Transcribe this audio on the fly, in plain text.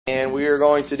And we are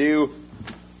going to do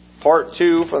part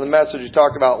 2 from the message we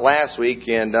talked about last week.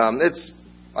 And it's,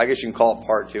 I guess you can call it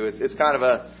part 2. It's kind of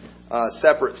a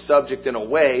separate subject in a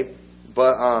way,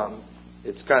 but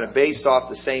it's kind of based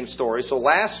off the same story. So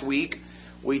last week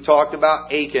we talked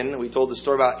about Achan. We told the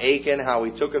story about Achan, how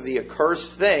he took of the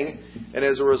accursed thing. And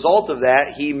as a result of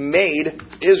that, he made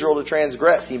Israel to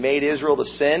transgress. He made Israel to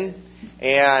sin.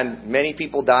 And many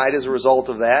people died as a result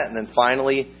of that. And then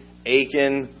finally,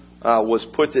 Achan was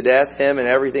put to death. Him and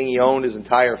everything he owned, his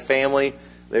entire family,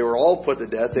 they were all put to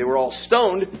death. They were all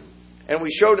stoned. And we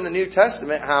showed in the New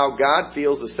Testament how God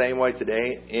feels the same way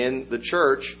today in the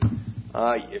church.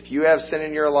 If you have sin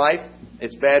in your life,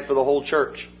 it's bad for the whole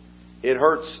church. It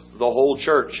hurts the whole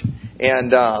church.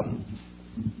 And,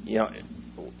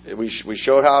 we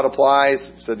showed how it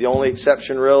applies. So the only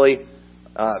exception really,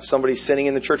 if somebody's sinning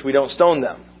in the church, we don't stone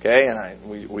them. Okay?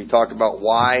 And we talked about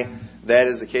why that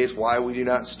is the case, why we do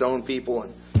not stone people.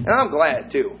 And I'm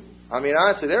glad, too. I mean,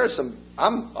 honestly,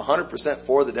 I'm 100%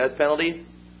 for the death penalty.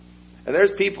 And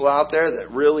there's people out there that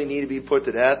really need to be put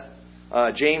to death.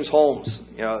 James Holmes,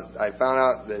 I found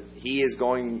out that he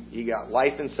got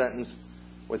life in sentence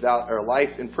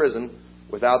life in prison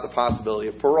without the possibility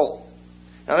of parole.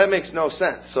 Now that makes no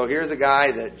sense. So here's a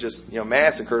guy that just,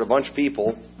 massacred a bunch of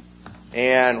people,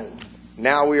 and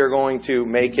now we are going to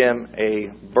make him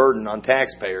a burden on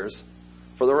taxpayers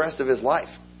for the rest of his life,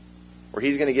 where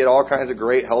he's going to get all kinds of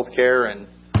great health care and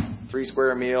 3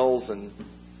 square meals and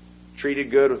treated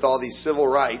good with all these civil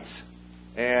rights.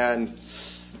 And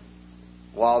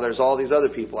while there's all these other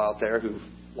people out there who've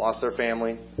lost their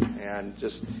family, and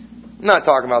just, I'm not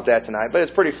talking about that tonight, but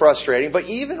it's pretty frustrating. But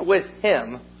even with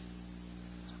him,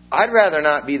 I'd rather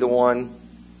not be the one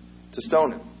to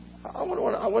stone him. I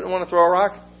wouldn't want to throw a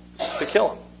rock to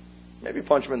kill him. Maybe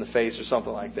punch him in the face or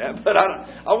something like that. But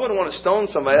I wouldn't want to stone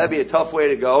somebody. That'd be a tough way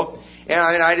to go. And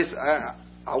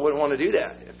I wouldn't want to do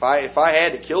that. If I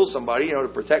had to kill somebody, to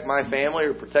protect my family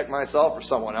or protect myself or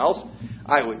someone else,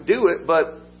 I would do it.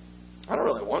 But I don't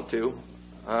really want to.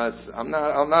 I'm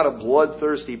not a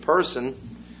bloodthirsty person.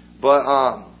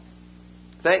 But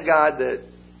thank God that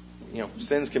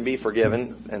sins can be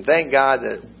forgiven, and thank God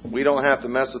that we don't have to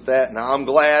mess with that. Now I'm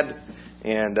glad,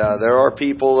 and there are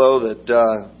people though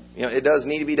that it does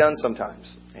need to be done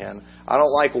sometimes. And I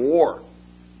don't like war,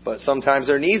 but sometimes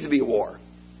there needs to be war.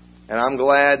 And I'm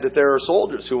glad that there are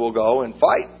soldiers who will go and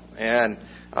fight. And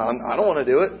I don't want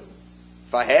to do it.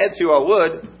 If I had to, I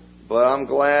would, but I'm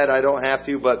glad I don't have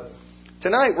to. But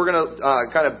tonight we're going to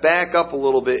kind of back up a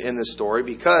little bit in this story,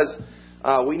 because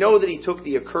we know that he took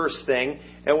the accursed thing,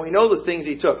 and we know the things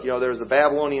he took. There was the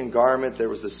Babylonian garment, there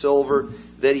was the silver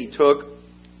that he took.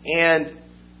 And,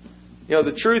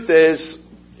 the truth is,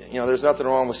 there's nothing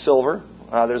wrong with silver.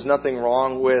 There's nothing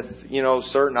wrong with,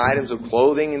 certain items of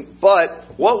clothing.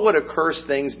 But what would accursed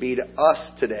things be to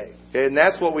us today? Okay? And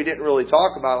that's what we didn't really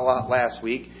talk about a lot last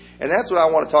week. And that's what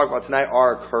I want to talk about tonight,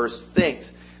 are accursed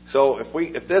things. So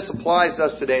if this applies to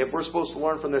us today, if we're supposed to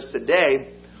learn from this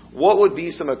today, what would be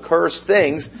some accursed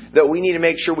things that we need to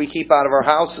make sure we keep out of our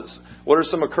houses? What are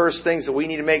some accursed things that we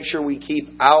need to make sure we keep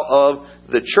out of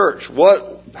the church?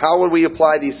 How would we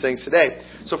apply these things today?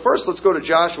 So first, let's go to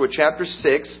Joshua chapter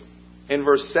 6 in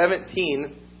verse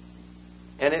 17.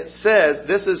 And it says,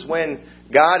 this is when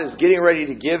God is getting ready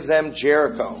to give them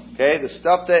Jericho. Okay, the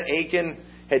stuff that Achan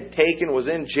had taken was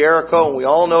in Jericho, and we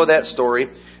all know that story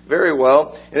very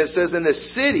well. And it says, and the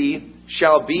city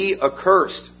shall be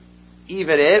accursed,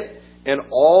 even it and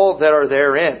all that are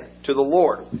therein, to the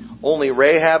Lord. Only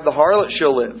Rahab the harlot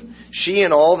shall live, she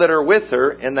and all that are with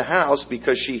her in the house,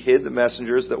 because she hid the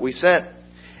messengers that we sent.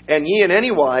 And ye in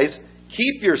any wise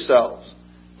keep yourselves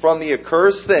from the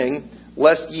accursed thing,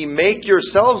 lest ye make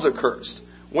yourselves accursed,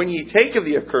 when ye take of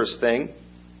the accursed thing,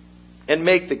 and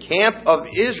make the camp of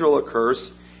Israel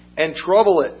accursed, and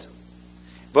trouble it.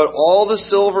 But all the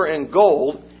silver and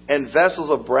gold, and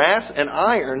vessels of brass and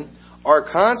iron,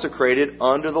 are consecrated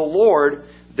unto the Lord.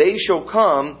 They shall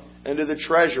come into the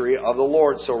treasury of the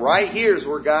Lord. So right here is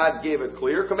where God gave a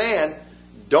clear command.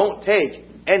 Don't take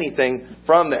anything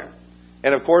from there.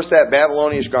 And of course, that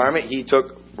Babylonian garment he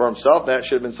took for himself. That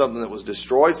should have been something that was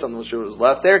destroyed, something that was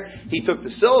left there. He took the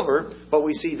silver, but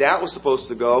we see that was supposed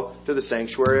to go to the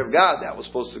sanctuary of God. That was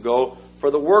supposed to go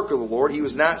for the work of the Lord. He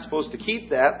was not supposed to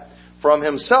keep that from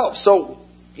himself. So,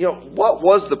 what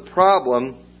was the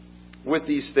problem with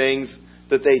these things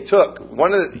that they took?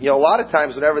 A lot of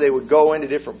times whenever they would go into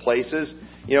different places,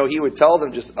 he would tell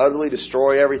them just utterly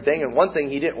destroy everything. And one thing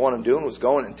he didn't want them doing was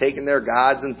going and taking their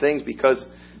gods and things, because,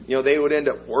 they would end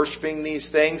up worshiping these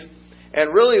things.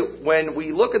 And really, when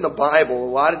we look in the Bible,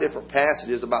 a lot of different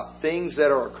passages about things that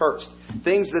are accursed,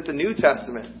 things that the New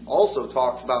Testament also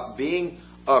talks about being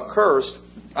accursed,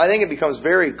 I think it becomes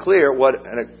very clear what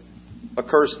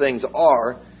accursed things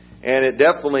are. And it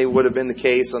definitely would have been the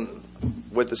case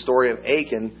with the story of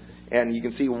Achan. And you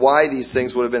can see why these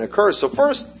things would have been accursed. So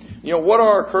first, what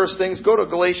are accursed things? Go to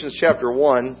Galatians chapter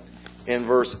 1 and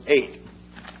verse 8.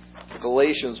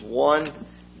 Galatians 1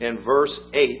 and verse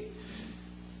 8.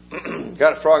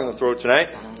 Got a frog in the throat tonight.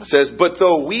 It says, "But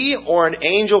though we or an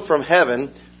angel from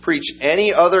heaven preach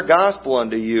any other gospel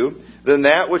unto you than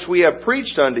that which we have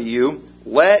preached unto you,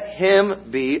 let him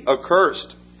be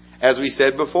accursed. As we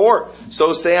said before,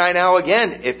 so say I now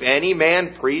again, if any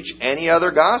man preach any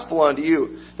other gospel unto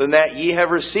you than that ye have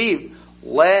received,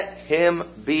 let him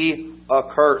be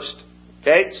accursed."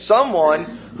 Okay? Someone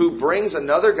who brings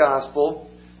another gospel,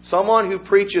 someone who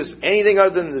preaches anything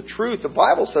other than the truth, the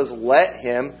Bible says, let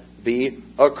him be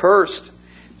accursed.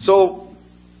 So,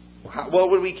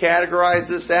 what would we categorize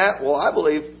this at? Well, I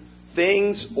believe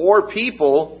things or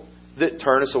people that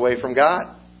turn us away from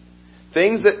God.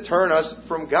 Things that turn us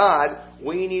from God,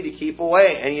 we need to keep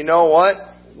away. And you know what?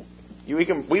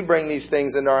 We bring these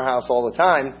things into our house all the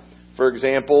time. For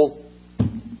example,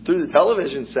 through the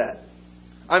television set.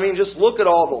 I mean, just look at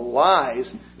all the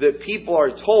lies that people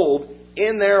are told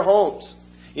in their homes.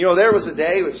 There was a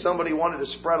day if somebody wanted to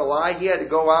spread a lie, he had to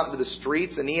go out into the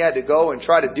streets and he had to go and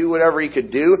try to do whatever he could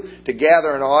do to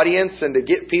gather an audience and to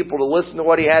get people to listen to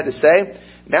what he had to say.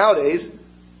 Nowadays,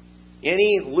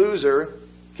 any loser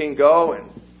can go and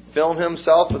film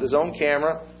himself with his own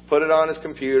camera, put it on his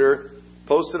computer,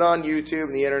 post it on YouTube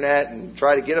and the internet, and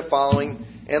try to get a following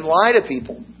and lie to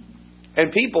people.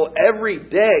 And people every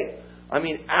day,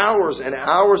 hours and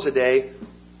hours a day,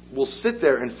 will sit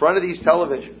there in front of these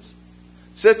televisions,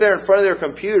 sit there in front of their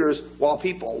computers while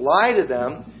people lie to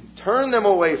them, turn them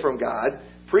away from God,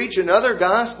 preach another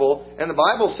gospel, and the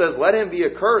Bible says, let him be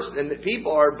accursed, and that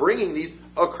people are bringing these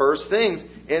accursed things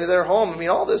into their home.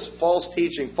 All this false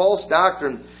teaching, false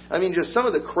doctrine, just some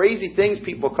of the crazy things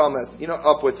people come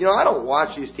up with. I don't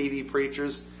watch these TV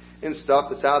preachers and stuff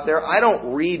that's out there. I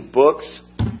don't read books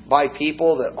by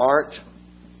people that aren't,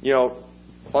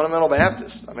 fundamental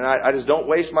Baptists. I just don't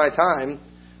waste my time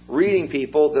reading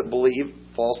people that believe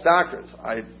false doctrines.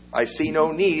 I see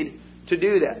no need to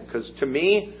do that, because to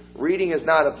me, reading is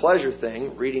not a pleasure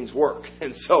thing. Reading's work.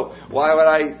 And so why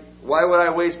would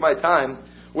I waste my time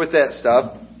with that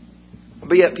stuff?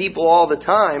 But yet people all the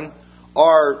time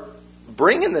are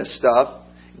bringing this stuff,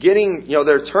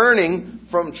 they're turning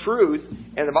from truth.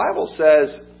 And the Bible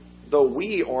says, though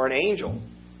we or an angel,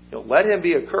 let him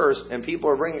be accursed. And people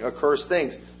are bringing accursed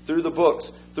things through the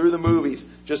books, through the movies,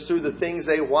 just through the things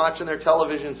they watch on their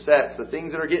television sets, the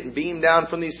things that are getting beamed down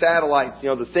from these satellites,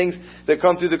 the things that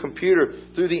come through the computer,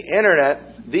 through the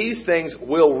internet. These things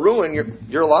will ruin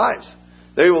your lives.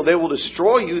 They will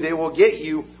destroy you. They will get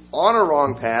you on a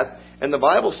wrong path. And the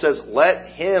Bible says,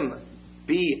 let him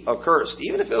be accursed.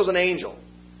 Even if it was an angel,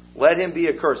 let him be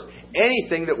accursed.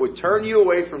 Anything that would turn you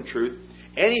away from truth,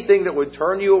 anything that would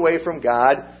turn you away from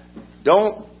God,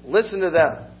 don't listen to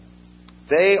them.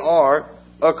 They are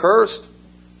accursed.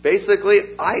 Basically,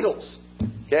 idols.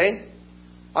 Okay?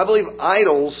 I believe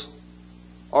idols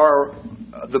are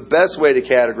the best way to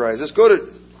categorize this. Go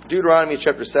to Deuteronomy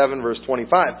chapter 7, verse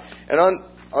 25. And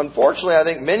unfortunately, I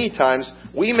think many times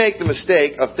we make the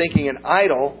mistake of thinking an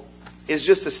idol is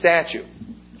just a statue.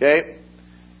 Okay?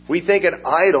 We think an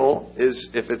idol is,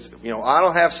 if it's, I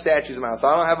don't have statues in my house.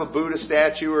 I don't have a Buddha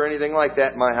statue or anything like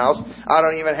that in my house. I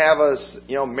don't even have a,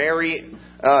 Mary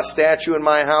statue in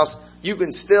my house. You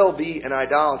can still be an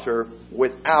idolater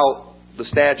without the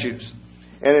statues.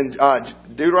 And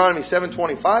in Deuteronomy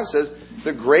 7:25 says,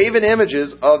 the graven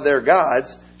images of their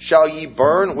gods shall ye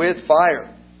burn with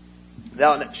fire.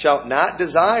 Thou shalt not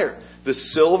desire the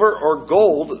silver or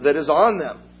gold that is on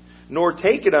them, nor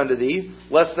take it unto thee,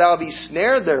 lest thou be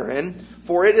snared therein,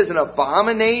 for it is an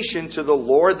abomination to the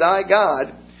Lord thy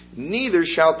God. Neither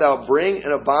shalt thou bring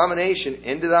an abomination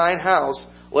into thine house,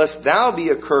 lest thou be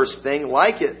a cursed thing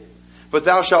like it. But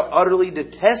thou shalt utterly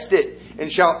detest it, and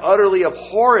shalt utterly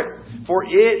abhor it, for it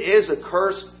is a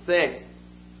cursed thing.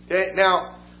 Okay,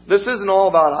 now, this isn't all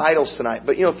about idols tonight,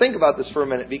 but think about this for a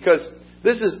minute, because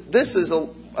this is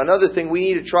another thing we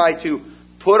need to try to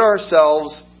put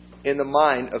ourselves in the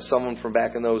mind of someone from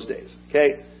back in those days.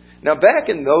 Okay? Now, back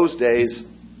in those days,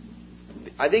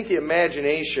 I think the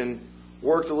imagination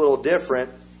worked a little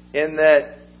different in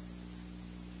that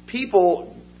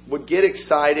people would get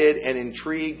excited and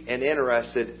intrigued and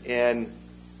interested in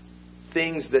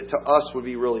things that to us would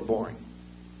be really boring.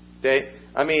 Okay?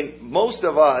 Most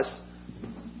of us,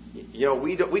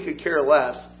 we could care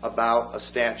less about a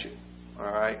statue. All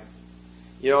right?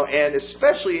 And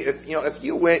especially if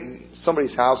you went in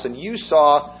somebody's house and you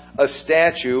saw a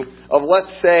statue of,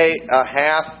 let's say, a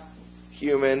half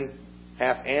human,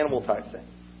 half animal type thing.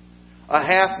 A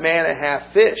half man and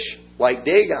half fish, like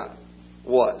Dagon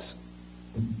was.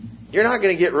 You're not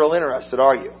going to get real interested,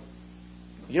 are you?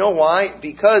 You know why?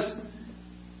 Because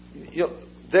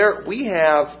we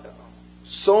have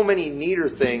so many neater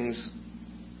things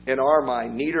in our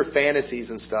mind, neater fantasies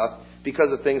and stuff,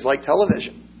 because of things like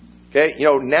television. Okay?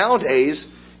 Nowadays,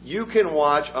 you can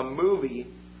watch a movie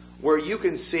where you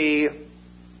can see,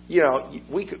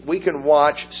 we can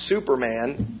watch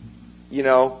Superman,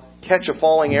 catch a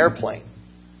falling airplane.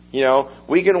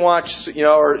 We can watch,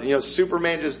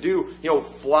 Superman just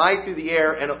fly through the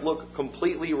air and it look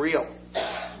completely real.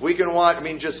 We can watch,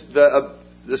 just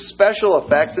the special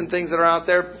effects and things that are out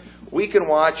there. We can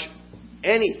watch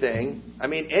anything.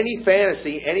 Any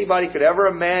fantasy anybody could ever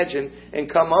imagine and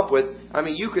come up with.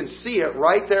 You can see it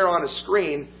right there on a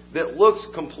screen that looks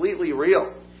completely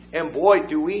real. And boy,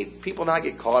 do people not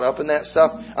get caught up in that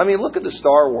stuff. Look at the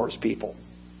Star Wars people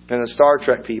and the Star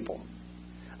Trek people.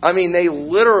 They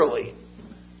literally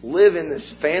live in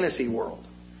this fantasy world.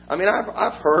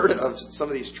 I've heard of some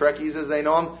of these Trekkies, as they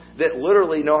know them, that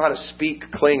literally know how to speak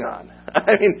Klingon.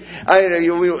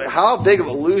 How big of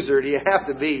a loser do you have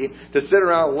to be to sit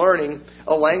around learning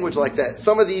a language like that?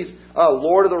 Some of these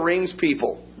Lord of the Rings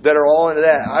people that are all into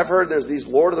that. I've heard there's these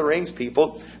Lord of the Rings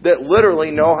people that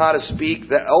literally know how to speak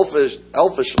the elvish,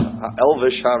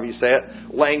 however you say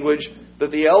it, language that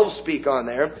the elves speak on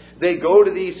there. They go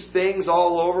to these things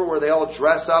all over where they all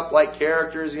dress up like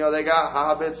characters. They got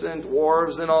hobbits and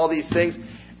dwarves and all these things.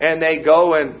 And they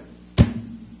go and,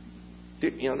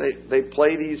 they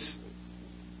play these,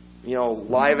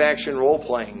 live action role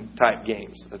playing type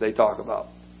games that they talk about.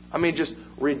 Just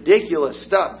ridiculous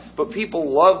stuff. But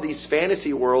people love these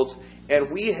fantasy worlds. And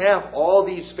we have all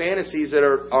these fantasies that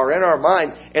are in our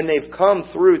mind. And they've come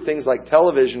through things like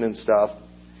television and stuff.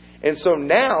 And so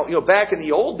now, back in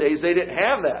the old days, they didn't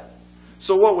have that.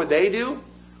 So what would they do?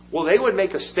 Well, they would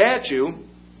make a statue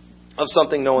of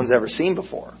something no one's ever seen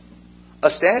before.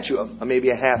 A statue of maybe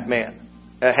a half man,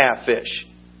 a half fish.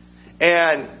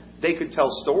 And they could tell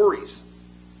stories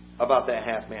about that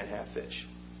half man, half fish.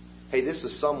 Hey, this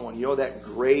is someone, that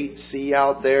great sea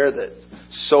out there that's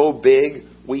so big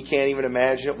we can't even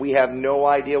imagine it. We have no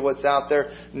idea what's out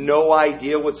there. No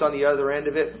idea what's on the other end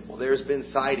of it. Well, there's been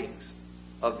sightings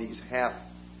of these half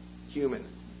human,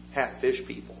 half fish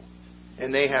people.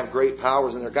 And they have great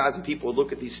powers and they're gods. And people would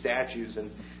look at these statues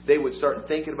and they would start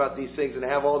thinking about these things and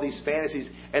have all these fantasies.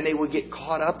 And they would get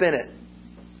caught up in it.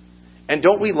 And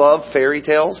don't we love fairy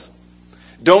tales?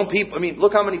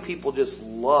 Look how many people just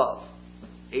love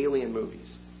alien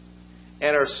movies.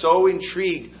 And are so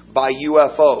intrigued by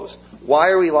UFOs. Why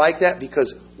are we like that?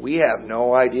 Because we have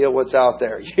no idea what's out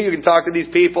there. You can talk to these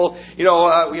people.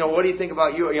 What do you think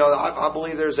about you? I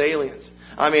believe there's aliens.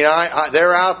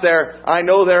 They're out there. I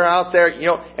know they're out there.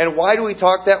 And why do we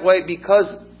talk that way?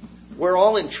 Because we're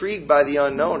all intrigued by the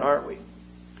unknown, aren't we?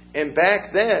 And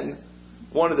back then,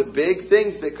 one of the big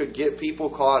things that could get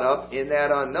people caught up in that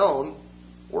unknown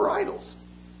were idols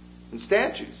and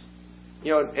statues.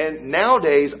 And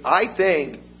nowadays, I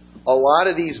think a lot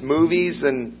of these movies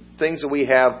and things that we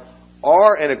have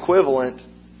are an equivalent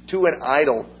to an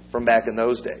idol from back in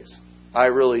those days. I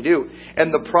really do.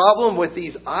 And the problem with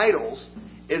these idols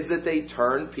is that they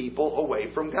turn people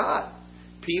away from God.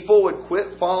 People would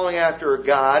quit following after a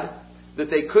God that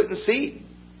they couldn't see.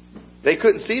 They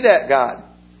couldn't see that God.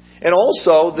 And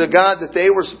also, the God that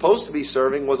they were supposed to be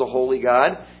serving was a holy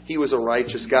God. He was a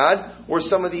righteous God. Where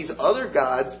some of these other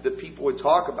gods that people would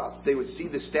talk about, they would see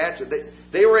the statue.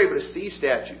 They were able to see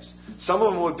statues. Some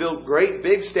of them would build great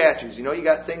big statues. You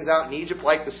got things out in Egypt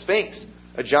like the Sphinx.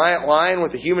 A giant lion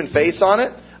with a human face on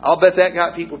it. I'll bet that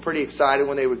got people pretty excited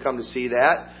when they would come to see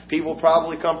that. People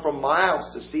probably come from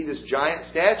miles to see this giant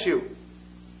statue.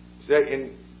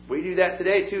 And we do that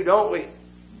today too, don't we?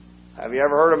 Have you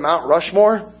ever heard of Mount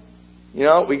Rushmore?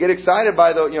 We get excited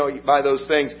by those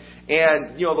things.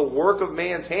 And, the work of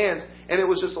man's hands. And it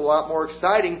was just a lot more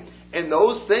exciting. And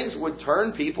those things would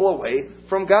turn people away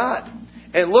from God.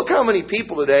 And look how many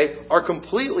people today are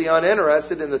completely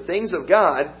uninterested in the things of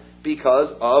God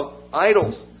because of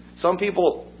idols. Some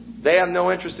people, they have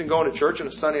no interest in going to church on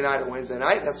a Sunday night or Wednesday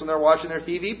night. That's when they're watching their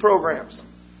TV programs.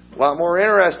 A lot more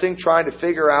interesting trying to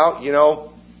figure out,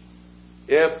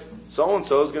 if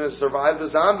so-and-so is going to survive the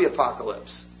zombie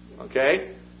apocalypse.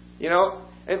 Okay?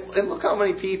 And look how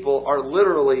many people are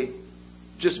literally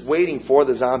just waiting for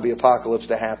the zombie apocalypse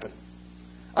to happen.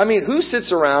 Who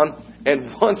sits around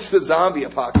and wants the zombie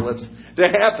apocalypse to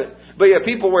happen. But yeah,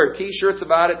 people wear T-shirts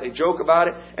about it, they joke about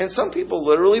it, and some people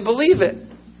literally believe it.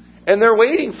 And they're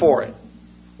waiting for it.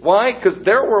 Why? Because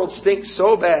their world stinks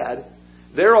so bad,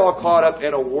 they're all caught up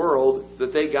in a world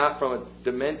that they got from a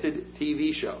demented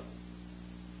TV show.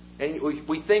 And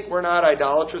we think we're not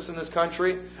idolatrous in this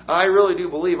country. I really do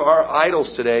believe our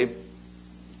idols today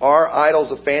are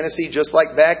idols of fantasy, just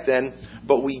like back then,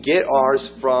 but we get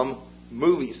ours from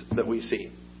movies that we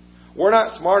see. We're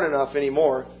not smart enough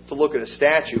anymore to look at a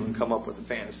statue and come up with a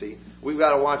fantasy. We've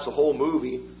got to watch the whole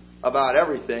movie about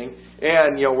everything,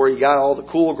 and where you got all the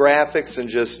cool graphics and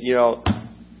just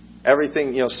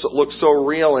everything looks so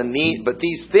real and neat. But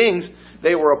these things,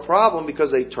 they were a problem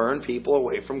because they turned people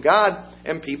away from God,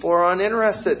 and people are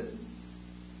uninterested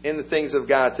in the things of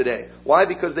God today. Why?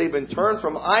 Because they've been turned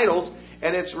from idols,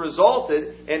 and it's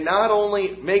resulted in not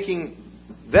only making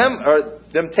them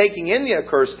taking in the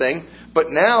accursed thing, but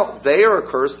now they are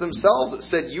accursed themselves. It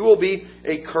said, you will be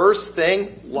a cursed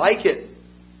thing like it.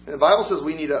 And the Bible says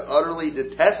we need to utterly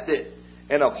detest it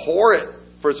and abhor it,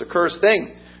 for it's a cursed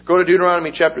thing. Go to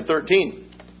Deuteronomy chapter 13.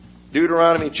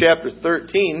 Deuteronomy chapter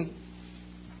 13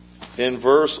 in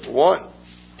verse 1.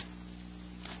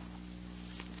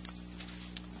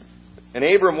 And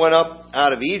Abram went up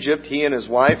out of Egypt, he and his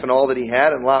wife and all that he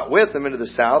had, and Lot with him into the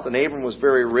south. And Abram was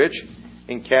very rich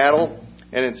in cattle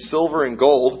and in silver and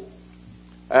gold.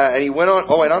 And he went on.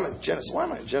 Oh, wait, I'm in Genesis. Why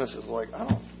am I in Genesis? I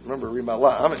don't remember reading about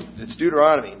Lot. It's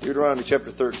Deuteronomy. Deuteronomy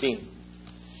chapter 13.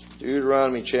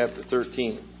 Deuteronomy chapter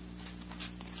 13.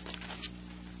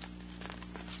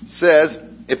 It says,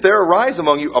 if there arise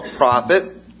among you a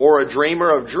prophet or a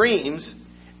dreamer of dreams,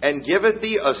 and giveth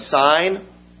thee a sign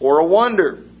or a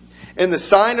wonder, and the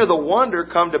sign or the wonder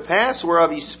come to pass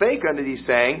whereof he spake unto thee,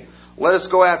 saying, let us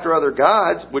go after other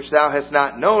gods, which thou hast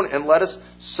not known, and let us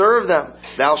serve them.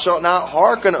 Thou shalt not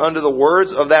hearken unto the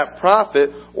words of that prophet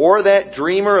or that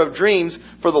dreamer of dreams,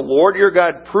 for the Lord your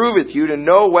God proveth you to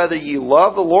know whether ye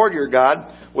love the Lord your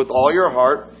God with all your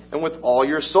heart and with all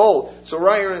your soul. So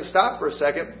right here, we're going to stop for a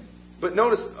second. But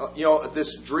notice,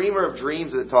 this dreamer of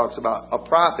dreams that it talks about, a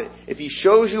prophet, if he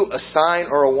shows you a sign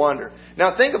or a wonder.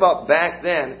 Now think about back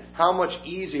then, how much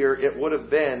easier it would have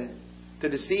been to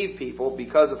deceive people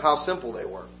because of how simple they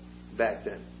were back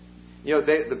then.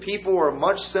 The people were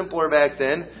much simpler back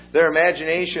then. Their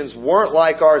imaginations weren't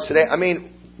like ours today.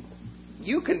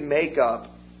 You can make up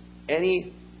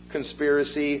any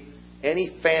conspiracy,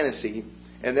 any fantasy,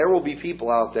 and there will be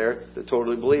people out there that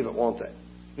totally believe it, won't they?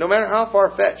 No matter how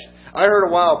far-fetched. I heard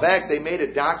a while back they made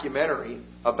a documentary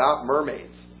about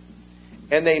mermaids.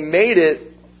 And they made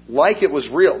it like it was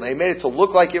real. They made it to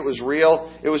look like it was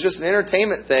real. It was just an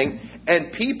entertainment thing.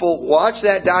 And people watched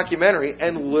that documentary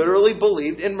and literally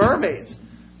believed in mermaids.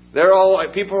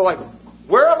 People were like,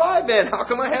 where have I been? How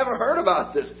come I haven't heard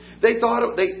about this? They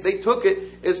took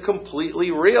it as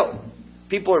completely real.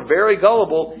 People are very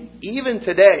gullible. Even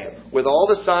today, with all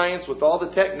the science, with all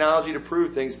the technology to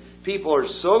prove things, people are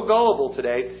so gullible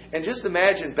today. And just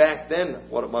imagine back then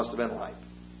what it must have been like.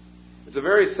 It's a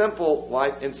very simple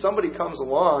life, and somebody comes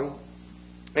along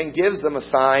and gives them a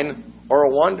sign or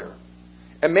a wonder.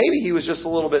 And maybe he was just a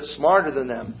little bit smarter than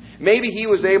them. Maybe he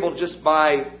was able, just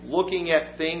by looking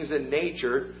at things in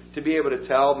nature, to be able to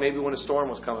tell maybe when a storm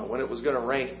was coming, when it was going to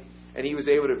rain. And he was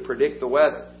able to predict the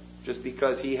weather just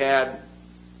because he had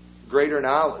greater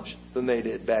knowledge than they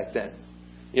did back then.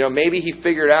 Maybe he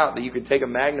figured out that you could take a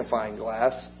magnifying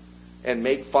glass and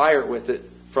make fire with it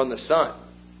from the sun,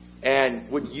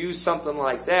 and would use something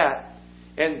like that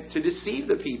and to deceive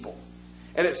the people.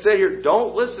 And it said here,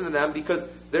 don't listen to them because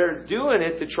they're doing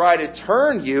it to try to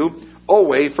turn you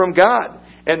away from God.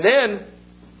 And then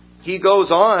he goes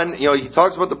on, he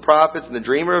talks about the prophets and the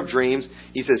dreamer of dreams.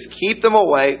 He says, keep them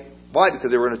away. Why?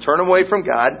 Because they were going to turn them away from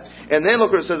God. And then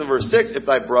look what it says in verse 6. If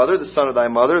thy brother, the son of thy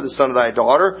mother, the son of thy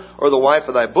daughter, or the wife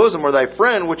of thy bosom, or thy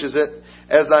friend, which is it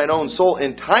as thine own soul,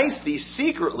 entice thee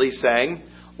secretly, saying,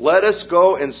 let us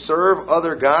go and serve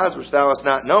other gods which thou hast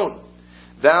not known,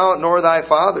 thou nor thy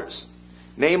fathers,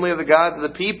 namely of the gods of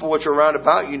the people which are round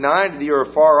about you, nigh to thee or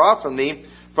far off from thee,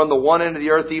 from the one end of the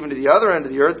earth even to the other end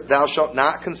of the earth, thou shalt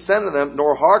not consent to them,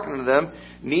 nor hearken to them,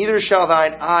 neither shall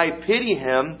thine eye pity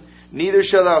him, neither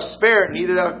shalt thou spare it,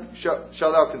 neither shalt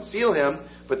thou conceal him,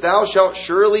 but thou shalt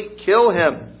surely kill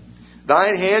him.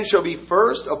 Thine hand shall be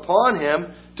first upon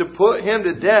him to put him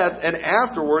to death, and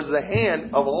afterwards the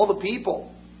hand of all the people.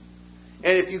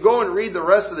 And if you go and read the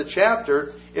rest of the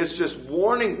chapter, it's just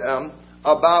warning them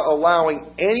about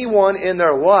allowing anyone in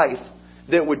their life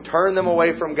that would turn them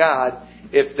away from God.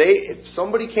 If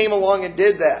somebody came along and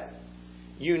did that,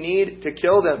 you need to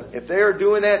kill them. If they are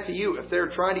doing that to you, if they're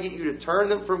trying to get you to turn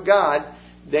them from God,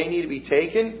 they need to be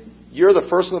taken. You're the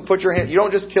first one to put your hand. You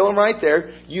don't just kill them right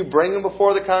there. You bring them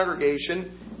before the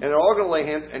congregation, and they're all going to lay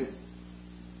hands. And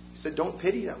he said, don't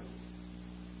pity them.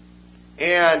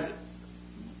 And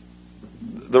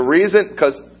the reason,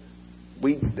 because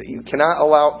you cannot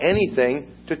allow anything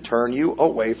to turn you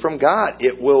away from God.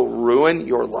 It will ruin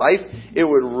your life. It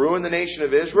would ruin the nation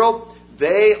of Israel.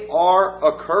 They are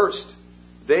accursed.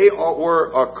 They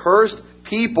were accursed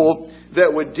people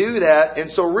that would do that. And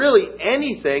so really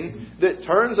anything that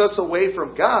turns us away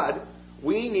from God,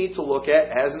 we need to look at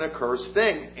as an accursed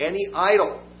thing. Any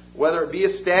idol, whether it be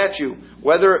a statue,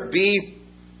 whether it be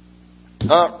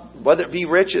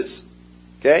riches.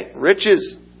 Okay?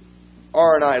 Riches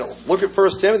are an idol. Look at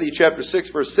 1 Timothy chapter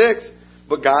 6, verse 6.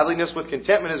 But godliness with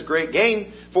contentment is great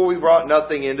gain, for we brought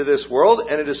nothing into this world,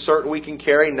 and it is certain we can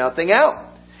carry nothing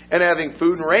out. And having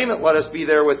food and raiment, let us be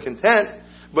therewith content.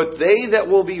 But they that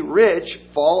will be rich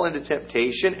fall into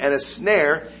temptation and a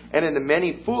snare, and into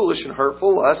many foolish and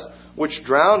hurtful lusts, which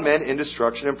drown men in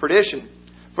destruction and perdition.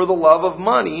 For the love of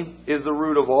money is the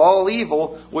root of all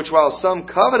evil, which while some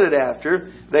coveted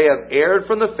after, they have erred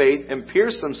from the faith and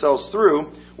pierced themselves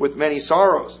through with many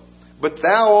sorrows. But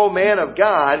thou, O man of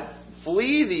God,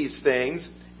 flee these things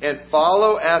and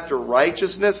follow after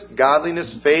righteousness,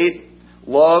 godliness, faith,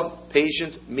 love,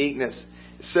 patience, meekness.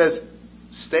 It says,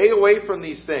 stay away from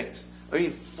these things. I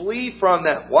mean, flee from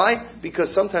them. Why?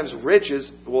 Because sometimes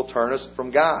riches will turn us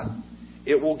from God.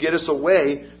 It will get us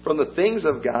away from the things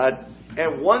of God.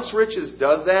 And once riches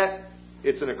does that,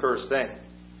 it's an accursed thing.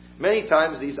 Many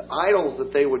times these idols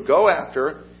that they would go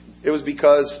after, it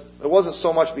wasn't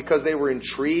so much because they were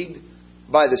intrigued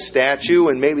by the statue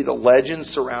and maybe the legends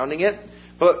surrounding it,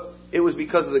 but it was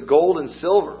because of the gold and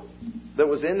silver that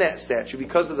was in that statue,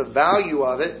 because of the value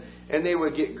of it, and they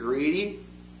would get greedy,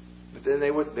 but then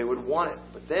they would want it.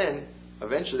 But then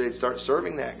eventually they'd start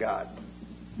serving that God.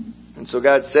 And so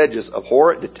God said, just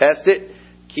abhor it, detest it,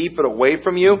 keep it away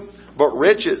from you. But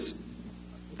riches,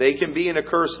 they can be an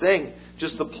accursed thing.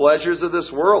 Just the pleasures of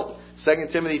this world. 2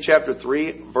 Timothy chapter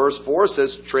 3, verse 4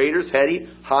 says, traitors, heady,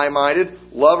 high-minded,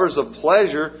 lovers of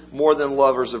pleasure more than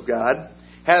lovers of God,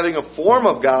 having a form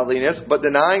of godliness, but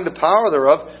denying the power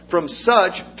thereof, from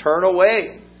such turn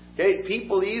away. Okay,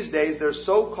 people these days, they're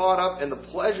so caught up in the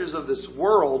pleasures of this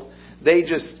world, they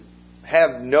just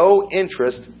have no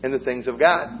interest in the things of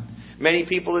God. Many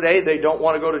people today, they don't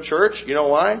want to go to church. You know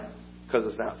why? Because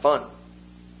it's not fun.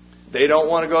 They don't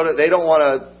want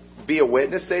to be a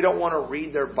witness. They don't want to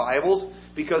read their Bibles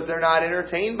because they're not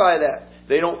entertained by that.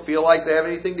 They don't feel like they have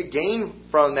anything to gain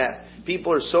from that.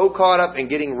 People are so caught up in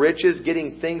getting riches,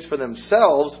 getting things for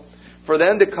themselves, for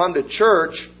them to come to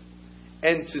church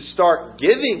and to start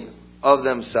giving of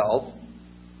themselves,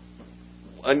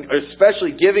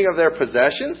 especially giving of their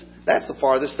possessions, that's the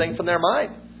farthest thing from their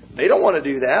mind. They don't want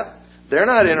to do that. They're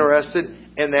not interested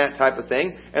in that type of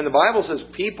thing. And the Bible says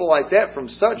people like that, from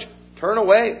such, turn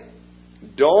away.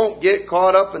 Don't get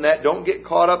caught up in that. Don't get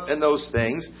caught up in those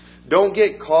things. Don't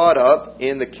get caught up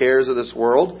in the cares of this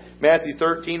world. Matthew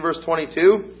 13, verse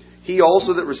 22. He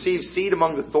also that receives seed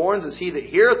among the thorns is he that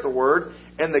heareth the word,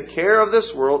 and the care of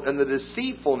this world and the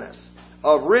deceitfulness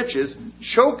of riches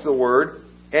choke the word,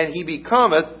 and he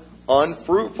becometh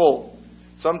unfruitful.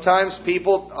 Sometimes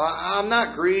people, I'm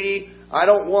not greedy. I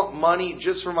don't want money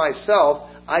just for myself.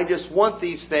 I just want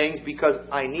these things because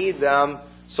I need them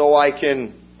so I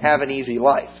can have an easy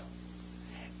life.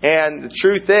 And the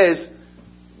truth is,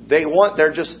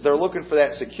 they're looking for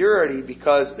that security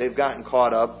because they've gotten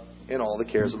caught up in all the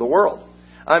cares of the world.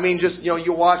 I mean,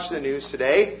 you watch the news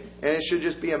today, and it should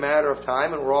just be a matter of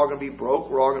time, and we're all going to be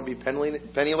broke. We're all going to be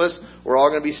penniless. We're all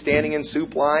going to be standing in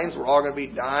soup lines. We're all going to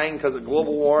be dying because of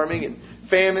global warming and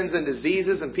famines and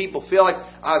diseases, and people feel like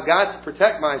I've got to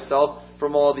protect myself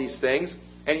from all these things.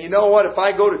 And you know what? If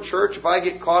I go to church, if I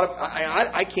get caught up,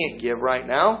 I can't give right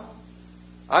now.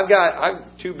 I'm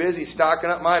too busy stocking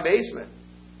up my basement,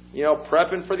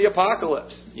 prepping for the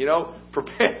apocalypse.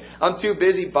 I'm too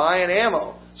busy buying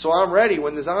ammo, so I'm ready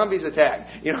when the zombies attack.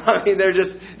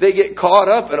 They get caught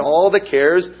up in all the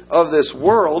cares of this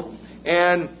world,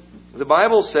 and the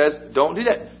Bible says, don't do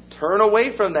that. Turn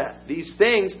away from that. These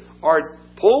things are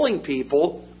pulling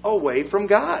people away from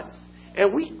God.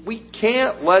 And we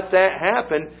can't let that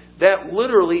happen. That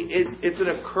literally, it's an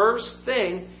accursed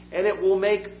thing, and it will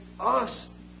make us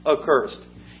accursed.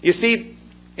 You see,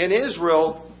 in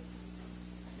Israel,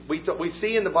 we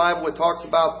see in the Bible it talks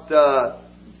about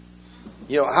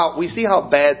how we see how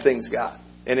bad things got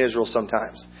in Israel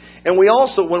sometimes. And we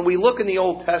also, when we look in the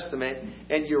Old Testament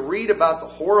and you read about the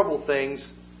horrible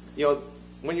things,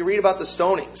 when you read about the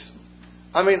stonings,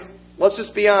 I mean, let's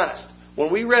just be honest.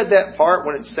 When we read that part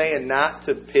when it's saying not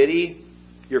to pity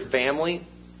your family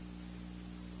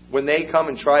when they come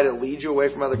and try to lead you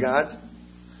away from other gods,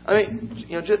 I mean,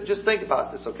 just think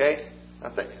about this, okay?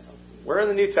 We're in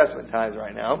the New Testament times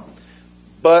right now,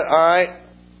 but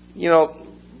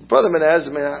Brother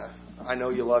Menez, I know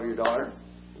you love your daughter,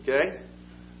 okay?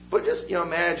 But just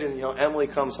imagine, Emily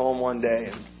comes home one day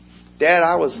and, Dad,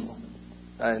 I was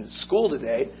in school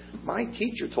today. My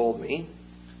teacher told me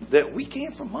that we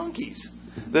came from monkeys,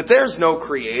 that there's no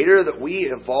creator, that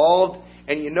we evolved,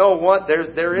 and you know what?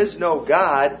 There is no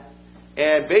God,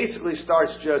 and basically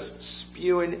starts just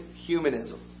spewing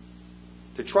humanism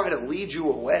to try to lead you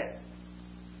away.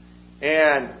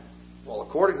 And, well,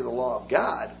 according to the law of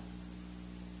God,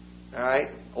 all right,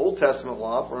 Old Testament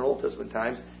law, for in Old Testament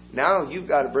times, now you've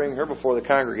got to bring her before the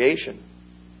congregation.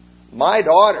 My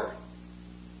daughter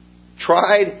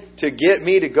tried to get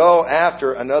me to go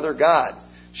after another god.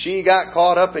 She got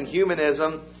caught up in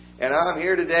humanism, and I'm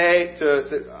here today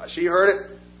to... She heard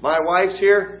it. My wife's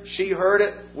here. She heard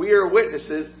it. We are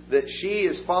witnesses that she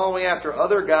is following after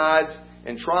other gods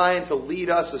and trying to lead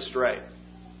us astray.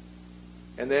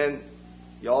 And then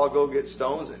y'all go get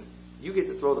stones, and you get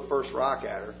to throw the first rock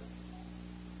at her.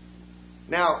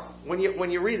 Now, when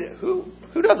you read it, who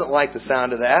doesn't like the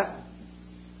sound of that?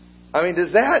 I mean,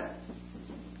 does that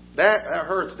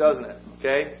hurts, doesn't it?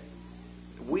 Okay?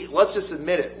 Let's just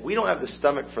admit it. We don't have the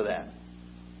stomach for that.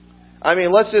 I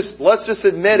mean, let's just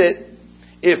admit it.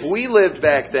 If we lived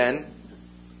back then,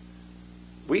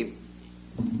 we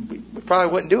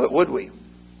probably wouldn't do it, would we?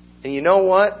 And you know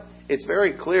what? It's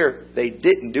very clear they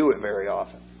didn't do it very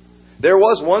often. There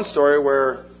was one story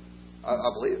where I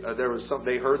believe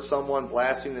they heard someone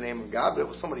blaspheme the name of God, but it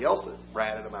was somebody else that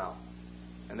ratted them out.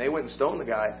 And they went and stoned the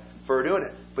guy for doing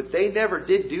it. But they never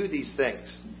did do these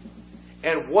things.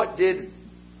 And what did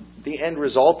the end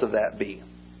result of that be?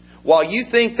 While you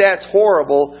think that's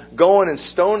horrible, going and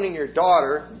stoning your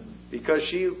daughter because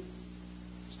she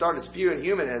started spewing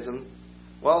humanism,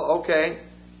 well, okay,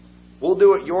 we'll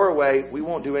do it your way. We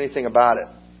won't do anything about it.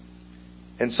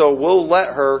 And so we'll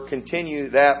let her continue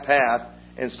that path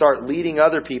and start leading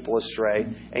other people astray.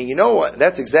 And you know what?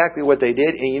 That's exactly what they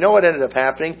did. And you know what ended up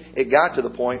happening? It got to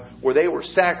the point where they were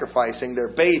sacrificing their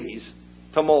babies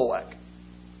to Molech.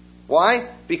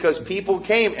 Why? Because people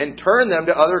came and turned them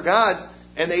to other gods,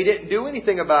 and they didn't do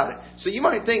anything about it. So you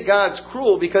might think God's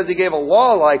cruel because He gave a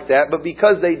law like that, but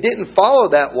because they didn't follow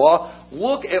that law,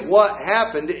 look at what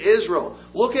happened to Israel.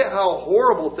 Look at how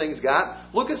horrible things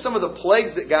got. Look at some of the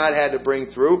plagues that God had to bring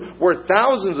through, where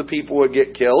thousands of people would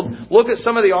get killed. Look at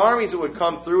some of the armies that would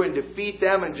come through and defeat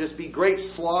them and just be great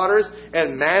slaughters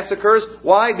and massacres.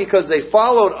 Why? Because they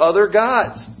followed other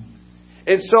gods.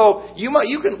 And so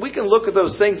we can look at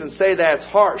those things and say that's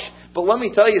harsh. But let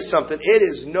me tell you something. It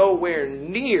is nowhere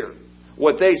near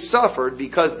what they suffered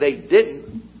because they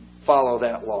didn't follow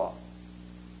that law.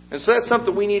 And so that's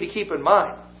something we need to keep in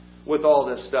mind with all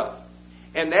this stuff.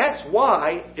 And that's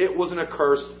why it was an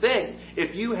accursed thing.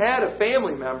 If you had a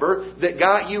family member that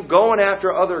got you going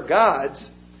after other gods,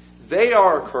 they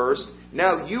are accursed.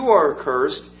 Now you are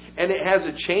accursed. And it has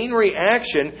a chain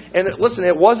reaction. And listen,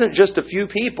 it wasn't just a few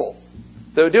people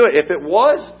that would do it. If it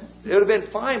was, it would have been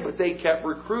fine. But they kept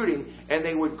recruiting and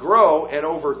they would grow. And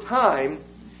over time,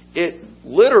 it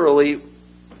literally...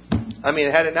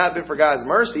 had it not been for God's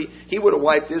mercy, He would have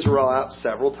wiped Israel out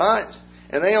several times.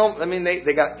 And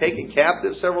they got taken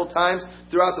captive several times.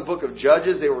 Throughout the book of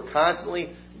Judges, they were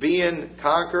constantly being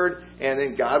conquered. And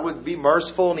then God would be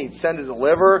merciful and He'd send a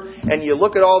deliverer. And you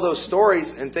look at all those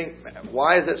stories and think,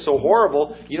 why is it so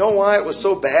horrible? You know why it was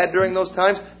so bad during those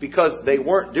times? Because they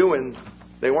weren't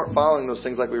following those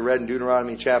things like we read in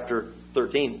Deuteronomy chapter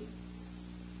 13.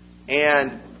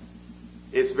 And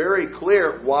it's very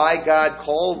clear why God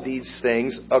called these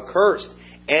things accursed.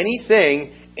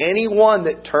 Anyone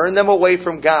that turned them away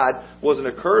from God was an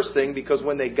accursed thing, because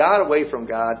when they got away from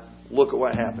God, look at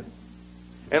what happened.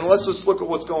 And let's just look at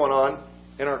what's going on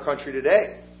in our country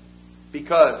today.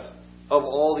 Because of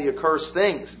all the accursed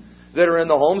things that are in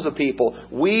the homes of people.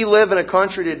 We live in a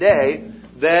country today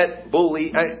that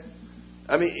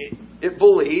it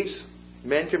believes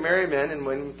men can marry men and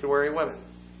women can marry women.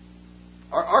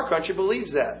 Our country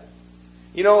believes that.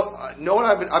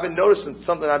 I've been noticing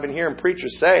something I've been hearing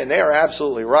preachers say, and they are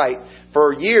absolutely right.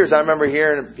 For years, I remember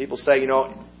hearing people say,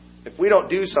 if we don't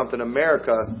do something,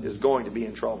 America is going to be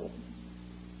in trouble.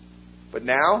 But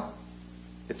now,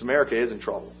 America is in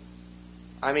trouble.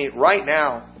 Right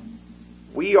now,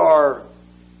 we are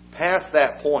past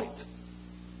that point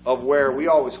of where we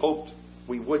always hoped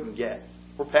we wouldn't get.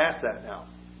 We're past that now.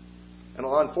 And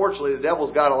unfortunately, the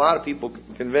devil's got a lot of people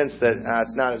convinced that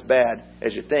it's not as bad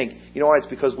as you think. You know why? It's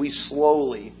because we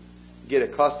slowly get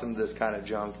accustomed to this kind of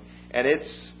junk. And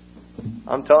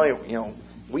I'm telling you,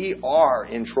 we are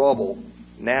in trouble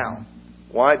now.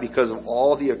 Why? Because of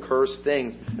all the accursed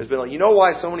things. There's been, you know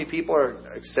why so many people are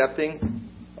accepting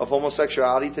of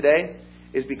homosexuality today?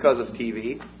 Is because of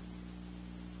TV.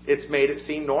 It's made it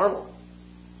seem normal.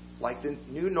 Like the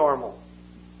new normal.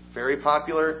 Very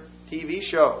popular TV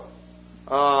show.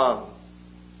 I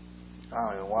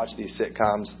don't even watch these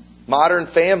sitcoms. Modern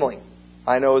Family,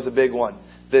 I know, is a big one.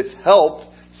 That's helped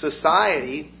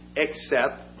society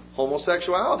accept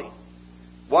homosexuality.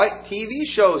 Why? TV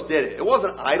shows did it. It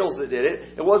wasn't idols that did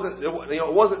it. It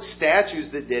wasn't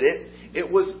statues that did it. It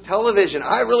was television.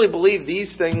 I really believe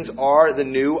these things are the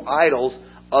new idols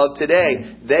of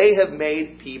today. They have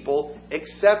made people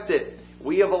accept it.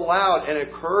 We have allowed an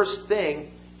accursed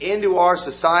thing into our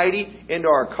society, into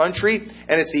our country,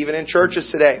 and it's even in churches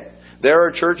today. There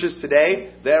are churches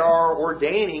today that are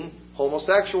ordaining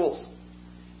homosexuals.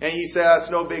 And you say, that's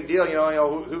no big deal,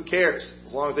 who cares,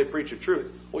 as long as they preach the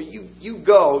truth. Well, you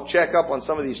go check up on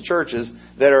some of these churches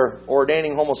that are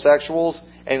ordaining homosexuals,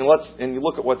 and you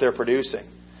look at what they're producing.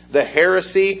 The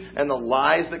heresy and the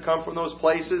lies that come from those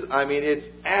places, it's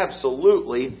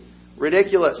absolutely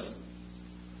ridiculous.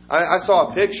 I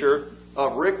saw a picture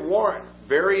of Rick Warren,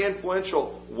 very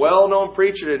influential, well-known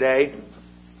preacher today.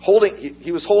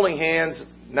 He was holding hands,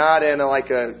 not in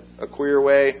a queer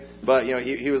way, but he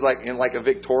was in a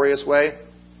victorious way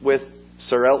with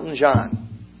Sir Elton John.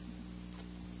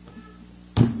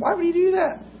 Why would he do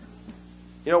that?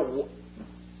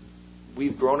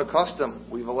 We've grown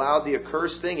accustomed. We've allowed the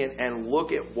accursed thing in, and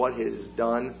look at what it has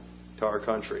done to our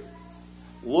country.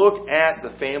 Look at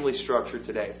the family structure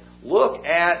today. Look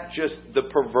at just the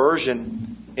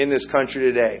perversion in this country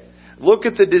today. Look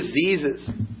at the diseases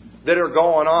that are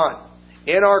going on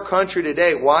in our country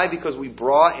today. Why? Because we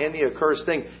brought in the accursed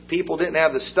thing. People didn't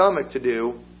have the stomach to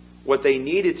do what they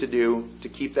needed to do to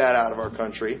keep that out of our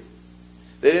country.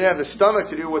 They didn't have the stomach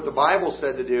to do what the Bible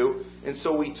said to do. And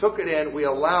so we took it in, we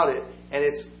allowed it, and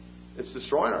it's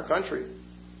destroying our country.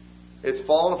 It's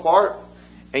falling apart.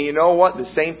 And you know what? The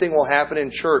same thing will happen in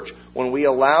church. When we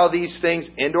allow these things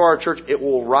into our church, it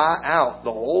will rot out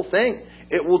the whole thing.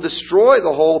 It will destroy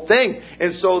the whole thing.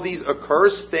 And so these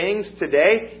accursed things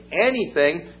today,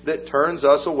 anything that turns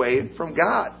us away from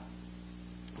God.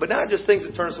 But not just things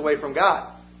that turn us away from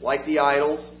God, like the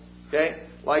idols, okay,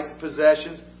 like the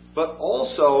possessions, but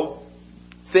also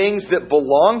things that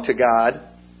belong to God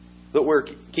that we're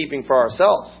keeping for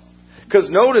ourselves. Because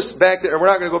notice back there, and we're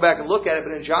not going to go back and look at it,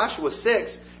 but in Joshua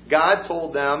 6, God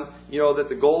told them, that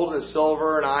the gold and the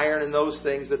silver and iron and those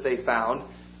things that they found,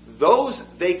 those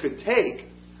they could take,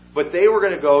 but they were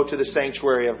going to go to the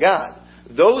sanctuary of God.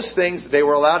 Those things, they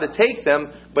were allowed to take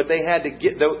them, but they had to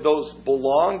get, those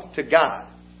belonged to God.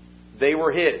 They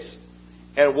were His.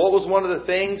 And what was one of the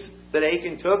things that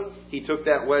Achan took? He took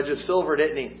that wedge of silver,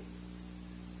 didn't he?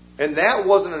 And that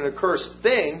wasn't an accursed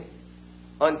thing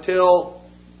until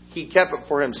he kept it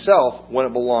for himself when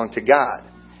it belonged to God.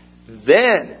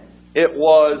 Then it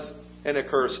was an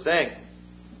accursed thing.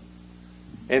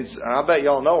 And I bet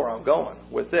y'all know where I'm going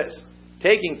with this.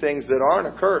 Taking things that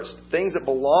aren't accursed, things that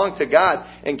belong to God,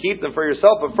 and keep them for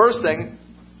yourself. But first thing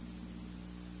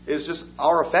is just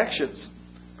our affections.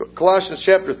 Colossians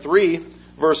chapter 3,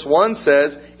 verse 1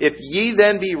 says, "If ye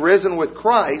then be risen with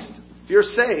Christ," if you're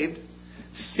saved,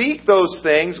 "seek those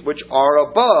things which are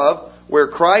above, where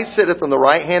Christ sitteth on the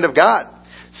right hand of God.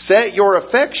 Set your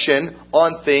affection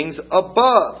on things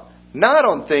above, not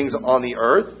on things on the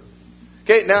earth."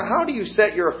 Okay, now how do you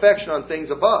set your affection on things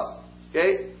above?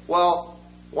 Okay, well,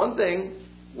 one thing,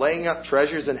 laying up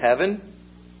treasures in heaven,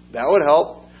 that would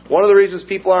help. One of the reasons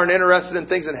people aren't interested in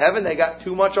things in heaven, they got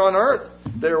too much on earth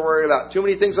they're worried about. Too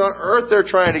many things on earth they're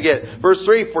trying to get. Verse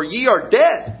 3, "For ye are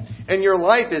dead, and your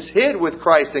life is hid with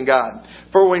Christ in God.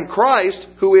 For when Christ,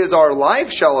 who is our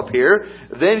life, shall appear,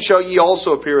 then shall ye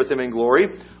also appear with Him in glory.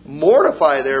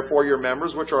 Mortify therefore your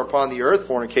members which are upon the earth,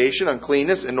 fornication,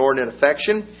 uncleanness, inordinate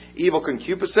affection, evil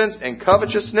concupiscence, and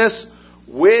covetousness,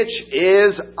 which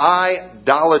is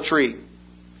idolatry.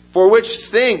 For which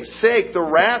things' sake the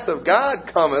wrath of God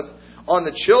cometh on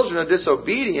the children of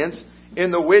disobedience,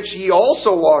 in the which ye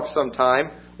also walked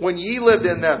sometime, when ye lived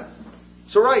in them."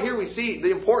 So right here we see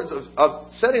the importance of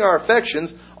setting our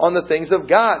affections on the things of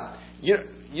God. You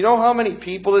know how many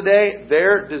people today,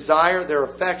 their desire, their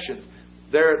affections,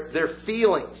 their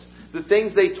feelings, the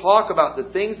things they talk about, the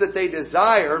things that they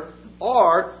desire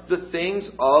are the things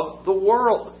of the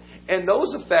world. And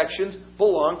those affections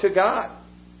belong to God.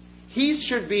 He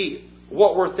should be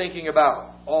what we're thinking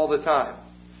about. all the time.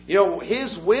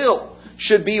 His will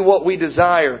should be what we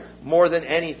desire more than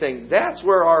anything. That's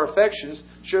where our affections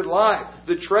should lie.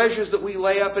 The treasures that we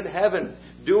lay up in heaven,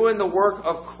 doing the work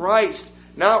of Christ,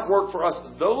 not work for us.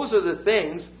 Those are the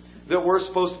things that we're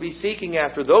supposed to be seeking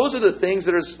after. Those are the things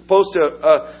that are supposed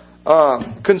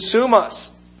to consume us.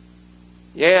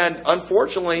 And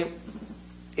unfortunately,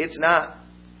 it's not.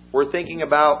 We're thinking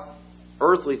about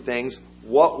earthly things,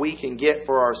 what we can get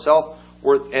for ourselves,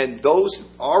 and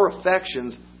our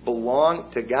affections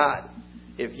belong to God.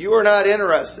 If you are not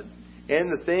interested in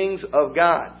the things of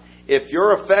God, if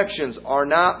your affections are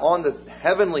not on the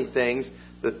heavenly things,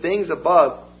 the things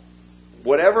above,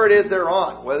 whatever it is they're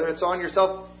on, whether it's on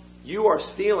yourself, you are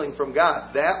stealing from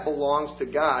God. That belongs to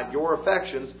God. Your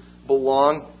affections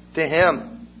belong to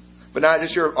Him. But not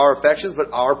just our affections, but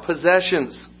our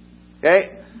possessions.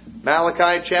 Okay?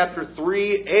 Malachi chapter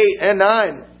 3, 8 and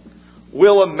 9.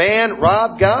 Will a man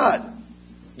rob God?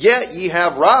 Yet ye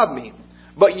have robbed me.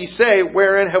 But ye say,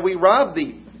 wherein have we robbed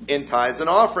thee? In tithes and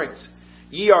offerings.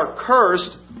 Ye are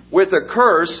cursed with a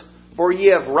curse, for ye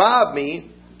have robbed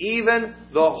me, even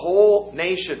the whole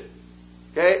nation.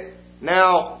 Okay?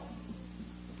 Now,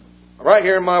 right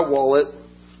here in my wallet,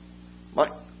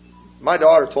 my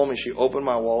daughter told me she opened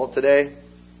my wallet today,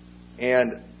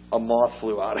 and a moth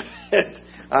flew out of it.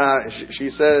 She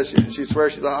says, she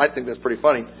swears, she's like, I think that's pretty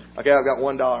funny. Okay, I've got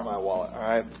 $1 in my wallet. All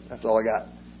right, that's all I got.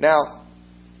 Now,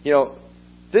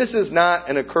 this is not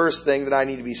an accursed thing that I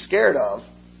need to be scared of,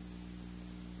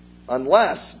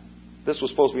 unless this was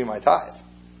supposed to be my tithe.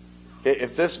 Okay,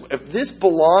 if this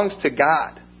belongs to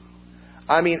God,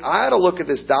 I ought to look at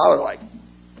this dollar like,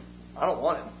 I don't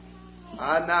want it.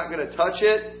 I'm not going to touch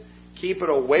it. Keep it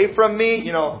away from me.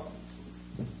 Get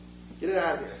it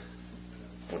out of here.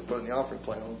 I'm going to put it in the offering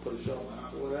plate. I'm going to put a show.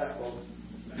 Look at that, folks.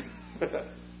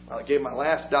 I gave my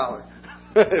last dollar.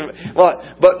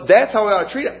 But that's how we ought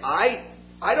to treat it.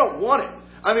 I don't want it.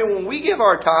 When we give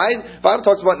our tithe, the Bible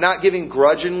talks about not giving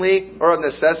grudgingly or of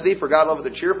necessity, for God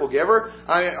loveth a cheerful giver.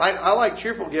 I like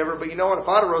cheerful giver, but you know what? If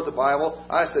I'd have wrote the Bible,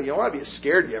 I'd say, I'd be a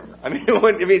scared giver. I'm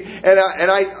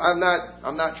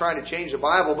not trying to change the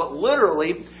Bible, but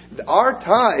literally, our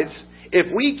tithes,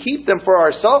 if we keep them for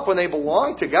ourselves when they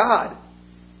belong to God,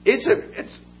 it's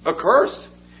accursed.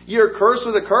 You're cursed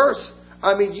with a curse.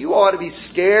 You ought to be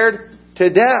scared to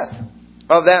death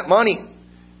of that money.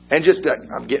 And just be like,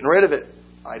 I'm getting rid of it.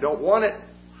 I don't want it.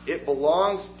 It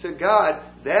belongs to God.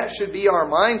 That should be our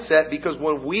mindset, because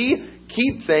when we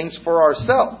keep things for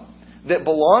ourselves that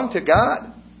belong to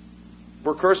God,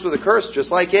 we're cursed with a curse,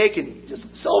 just like Achan.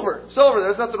 Just silver.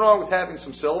 There's nothing wrong with having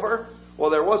some silver. Well,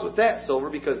 there was with that silver,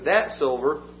 because that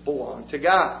silver belonged to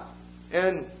God.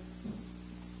 And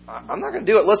I'm not going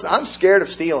to do it. Listen, I'm scared of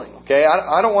stealing. Okay,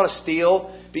 I don't want to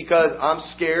steal because I'm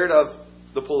scared of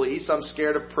the police. I'm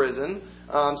scared of prison.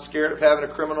 I'm scared of having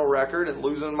a criminal record and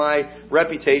losing my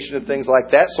reputation and things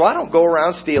like that. So I don't go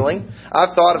around stealing.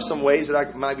 I've thought of some ways that I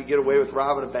could maybe get away with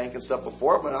robbing a bank and stuff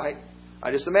before, but I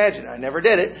just imagine. I never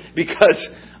did it because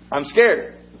I'm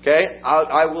scared. Okay,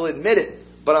 I will admit it,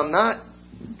 but I'm not.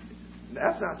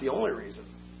 That's not the only reason.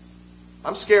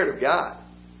 I'm scared of God,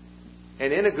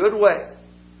 and in a good way.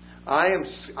 I'm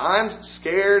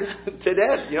scared to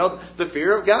death. The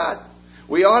fear of God.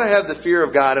 We ought to have the fear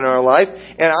of God in our life.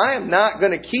 And I am not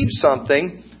going to keep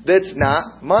something that's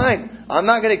not mine. I'm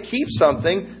not going to keep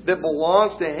something that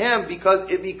belongs to Him, because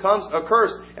it becomes a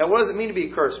curse. And what does it mean to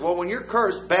be cursed? Well, when you're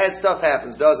cursed, bad stuff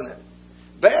happens, doesn't it?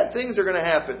 Bad things are going to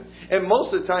happen. And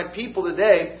most of the time, people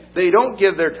today, they don't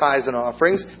give their tithes and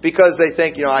offerings because they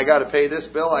think, I got to pay this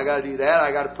bill, I got to do that,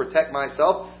 I got to protect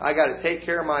myself, I got to take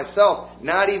care of myself.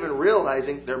 Not even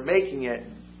realizing they're making it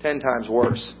 10 times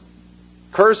worse.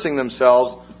 Cursing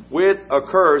themselves with a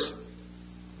curse,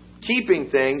 keeping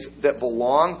things that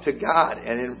belong to God.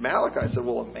 And in Malachi said,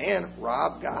 well, a man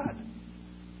robbed God.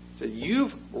 He said,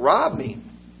 you've robbed me.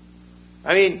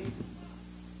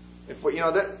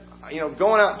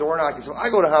 Going out door knocking. So I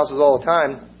go to houses all the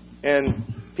time, and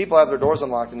people have their doors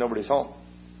unlocked and nobody's home.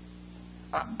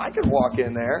 I could walk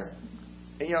in there,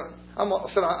 and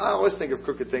I always think of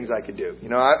crooked things I could do.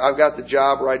 I've got the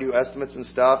job where I do estimates and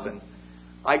stuff, and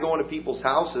I go into people's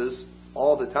houses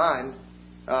all the time,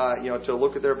 to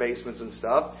look at their basements and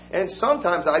stuff. And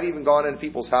sometimes I've even gone into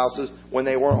people's houses when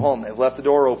they weren't home. They've left the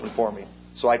door open for me,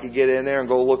 so I could get in there and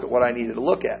go look at what I needed to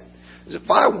look at. Because if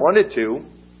I wanted to,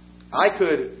 I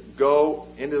could go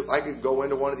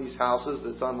into one of these houses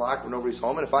that's unlocked when nobody's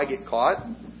home, and if I get caught,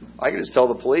 I could just tell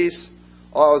the police,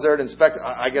 I was there to inspect.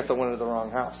 I guess I went into the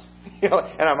wrong house. And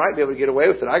I might be able to get away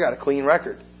with it. I got a clean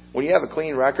record. When you have a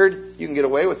clean record, you can get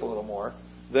away with a little more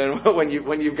than when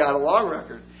you've got a long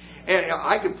record. And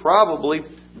I could probably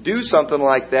do something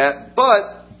like that,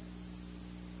 but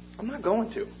I'm not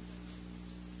going to.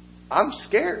 I'm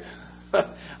scared.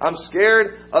 I'm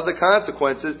scared of the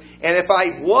consequences. And if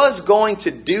I was going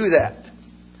to do that,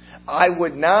 I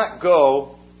would not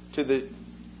go to the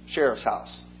sheriff's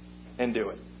house and do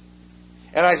it.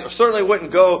 And I certainly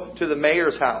wouldn't go to the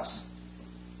mayor's house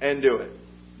and do it.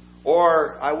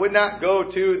 Or I would not go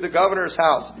to the governor's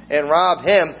house and rob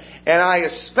him. And I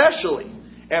especially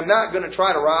am not going to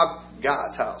try to rob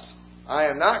God's house. I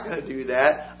am not going to do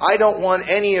that. I don't want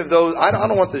any of those. I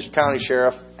don't want the county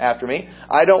sheriff after me.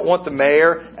 I don't want the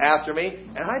mayor after me.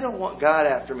 And I don't want God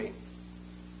after me.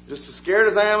 Just as scared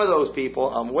as I am of those people,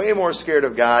 I'm way more scared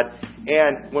of God.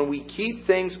 And when we keep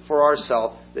things for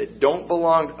ourselves that don't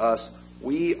belong to us,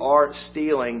 we are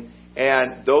stealing,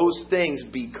 and those things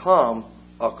become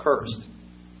accursed.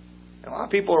 And a lot of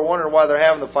people are wondering why they're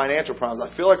having the financial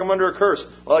problems. I feel like I'm under a curse.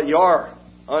 Well, you are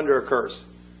under a curse.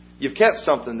 You've kept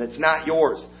something that's not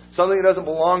yours. Something that doesn't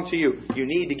belong to you. You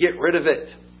need to get rid of it.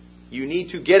 You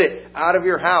need to get it out of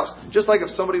your house. Just like if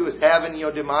somebody was having,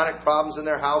 demonic problems in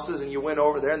their houses and you went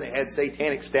over there and they had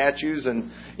satanic statues and,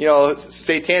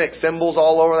 satanic symbols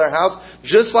all over their house.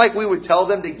 Just like we would tell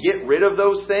them to get rid of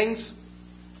those things,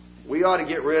 we ought to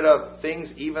get rid of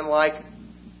things even like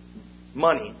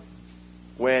money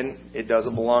when it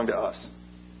doesn't belong to us.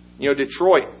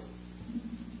 Detroit,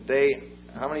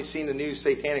 how many seen the new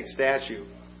satanic statue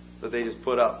that they just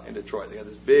put up in Detroit? They got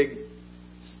this big,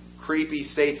 creepy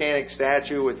satanic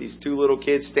statue with these two little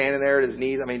kids standing there at his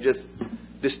knees. I mean, just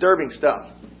disturbing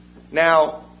stuff.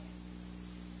 Now,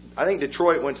 I think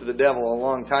Detroit went to the devil a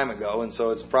long time ago, and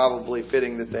so it's probably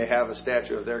fitting that they have a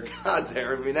statue of their God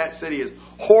there. I mean, that city is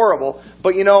horrible.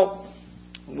 But,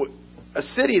 a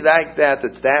city like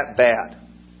that's that bad,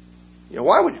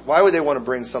 why would they want to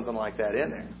bring something like that in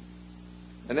there?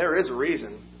 And there is a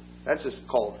reason. That's just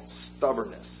called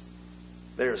stubbornness.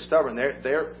 They're stubborn.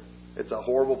 It's a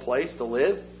horrible place to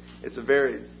live. It's a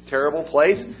very terrible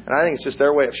place. And I think it's just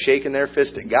their way of shaking their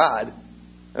fist at God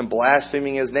and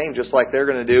blaspheming His name, just like they're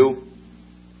going to do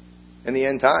in the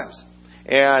end times.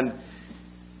 And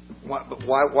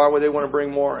why would they want to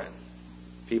bring more in?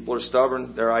 People are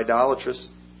stubborn. They're idolatrous.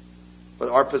 But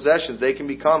our possessions, they can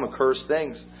become accursed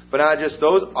things. But not just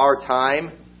those, our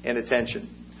time and attention.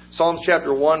 Psalms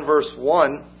chapter 1, verse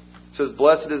 1 says,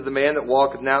 "Blessed is the man that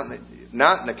walketh not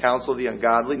in the counsel of the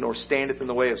ungodly, nor standeth in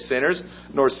the way of sinners,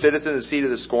 nor sitteth in the seat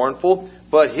of the scornful.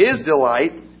 But his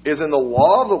delight is in the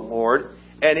law of the Lord,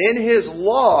 and in His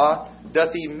law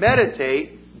doth he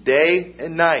meditate day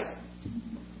and night."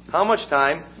 How much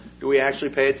time do we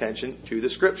actually pay attention to the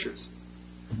Scriptures?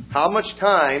 How much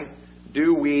time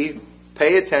do we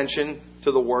pay attention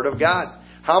to the Word of God?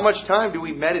 How much time do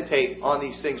we meditate on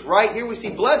these things? Right here we see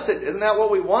blessed. Isn't that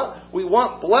what we want? We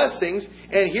want blessings.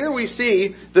 And here we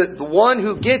see that the one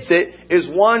who gets it is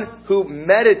one who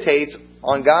meditates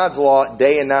on God's law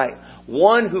day and night.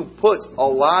 One who puts a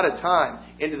lot of time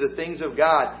into the things of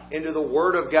God, into the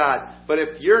Word of God. But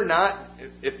if you're not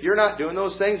doing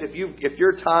those things, if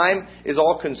your time is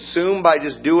all consumed by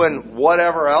just doing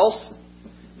whatever else,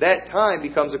 that time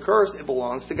becomes accursed. It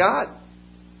belongs to God.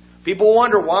 People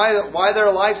wonder why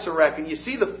their life's a wreck. And you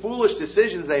see the foolish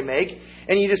decisions they make,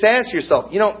 and you just ask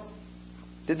yourself,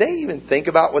 did they even think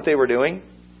about what they were doing?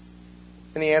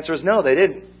 And the answer is no, they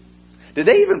didn't. Did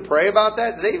they even pray about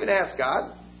that? Did they even ask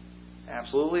God?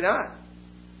 Absolutely not.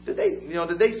 Did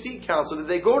they seek counsel? Did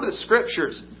they go to the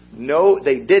Scriptures? No,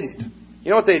 they didn't. You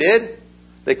know what they did?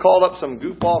 They called up some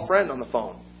goofball friend on the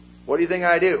phone. What do you think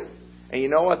I do? And you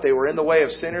know what? They were in the way of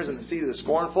sinners and the seat of the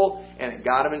scornful, and it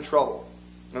got them in trouble.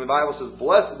 And the Bible says,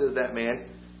 blessed is that man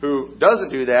who doesn't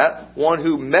do that, one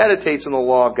who meditates on the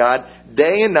law of God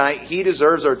day and night. He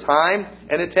deserves our time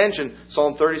and attention.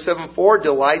 Psalm 37:4,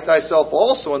 "Delight thyself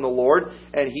also in the Lord,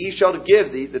 and He shall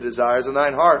give thee the desires of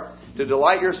thine heart." To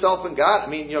delight yourself in God,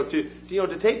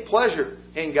 to take pleasure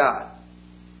in God,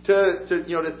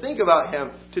 to think about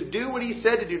Him, to do what He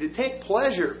said to do, to take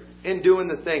pleasure in doing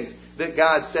the things that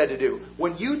God said to do.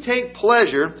 When you take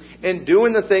pleasure in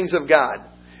doing the things of God,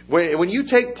 when you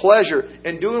take pleasure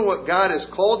in doing what God has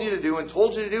called you to do and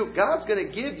told you to do, God's going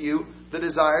to give you the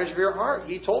desires of your heart.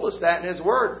 He told us that in His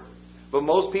Word. But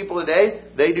most people today,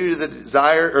 they do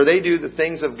the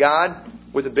things of God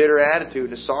with a bitter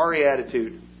attitude, a sorry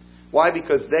attitude. Why?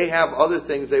 Because they have other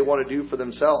things they want to do for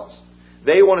themselves.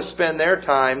 They want to spend their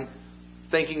time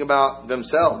thinking about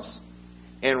themselves.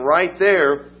 And right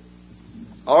there,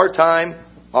 our time,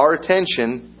 our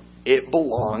attention, it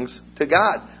belongs to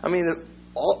God. I mean,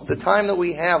 all the time that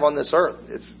we have on this earth,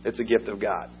 it's a gift of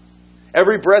God.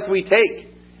 Every breath we take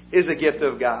is a gift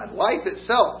of God. Life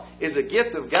itself is a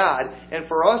gift of God. And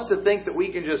for us to think that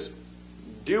we can just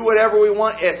do whatever we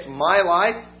want, it's my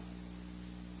life,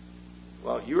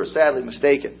 well, you are sadly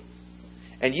mistaken.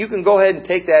 And you can go ahead and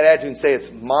take that attitude and say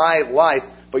it's my life.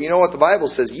 But you know what the Bible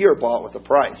says? Ye are bought with a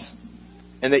price.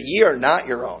 And that ye are not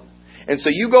your own. And so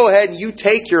you go ahead and you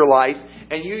take your life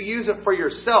and you use it for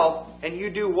yourself and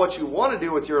you do what you want to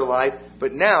do with your life.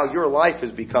 But now your life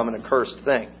has become an accursed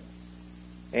thing.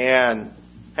 And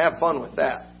have fun with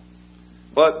that.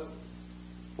 But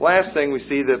last thing we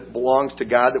see that belongs to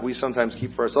God that we sometimes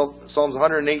keep for ourselves. Psalms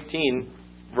 118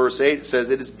 verse 8 says,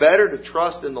 it is better to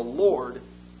trust in the Lord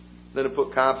than to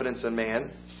put confidence in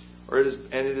man.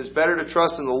 It is better to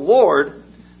trust in the Lord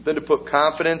than to put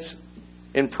confidence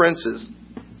in princes.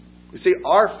 You see,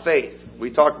 our faith,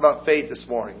 we talked about faith this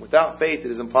morning. Without faith,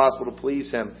 it is impossible to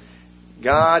please Him.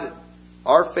 God,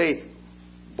 our faith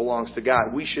belongs to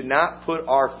God. We should not put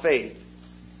our faith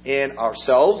in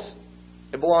ourselves.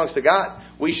 It belongs to God.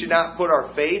 We should not put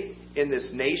our faith in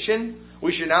this nation.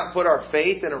 We should not put our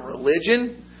faith in a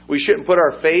religion. We shouldn't put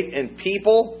our faith in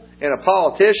people, in a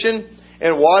politician,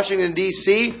 in Washington,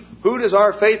 D.C. Who does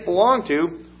our faith belong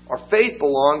to? Our faith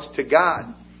belongs to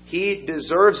God. He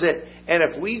deserves it. And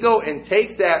if we go and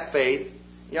take that faith,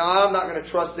 I'm not going to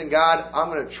trust in God.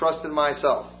 I'm going to trust in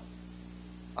myself.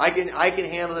 I can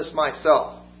handle this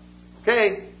myself.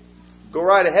 Okay, go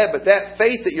right ahead. But that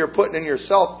faith that you're putting in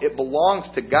yourself, it belongs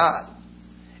to God.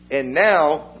 And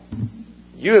now,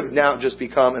 you have now just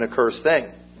become an accursed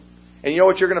thing. And you know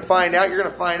what you're going to find out? You're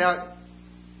going to find out,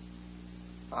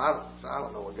 I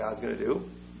don't know what God's going to do.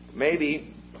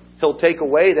 Maybe He'll take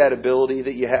away that ability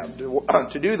that you have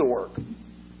to do the work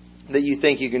that you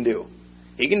think you can do.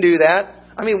 He can do that.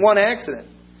 I mean, one accident.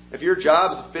 If your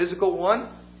job is a physical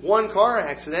one car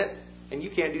accident, and you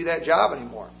can't do that job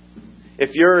anymore.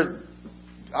 If your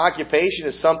occupation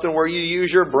is something where you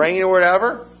use your brain or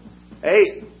whatever,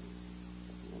 hey,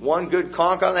 one good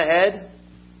conk on the head,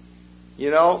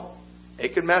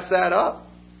 it could mess that up.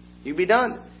 You'd be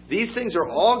done. These things are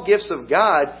all gifts of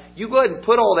God. You go ahead and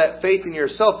put all that faith in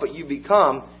yourself, but you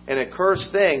become an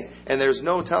accursed thing, and there's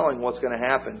no telling what's going to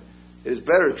happen. It is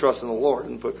better to trust in the Lord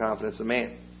than put confidence in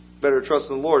man. Better to trust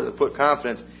in the Lord than put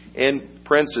confidence in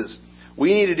princes.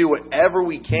 We need to do whatever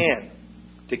we can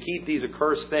to keep these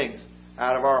accursed things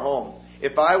out of our home.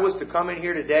 If I was to come in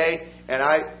here today and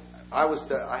I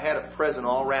had a present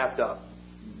all wrapped up,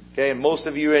 okay, and most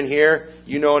of you in here,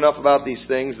 you know enough about these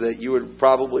things that you would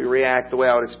probably react the way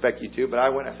I would expect you to. But I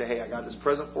went and I said, hey, I got this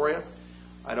present for you.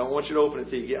 I don't want you to open it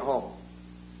till you get home.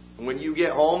 And when you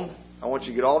get home, I want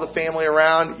you to get all the family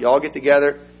around. You all get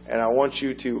together, and I want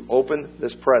you to open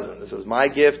this present. This is my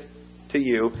gift to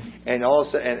you. And all of a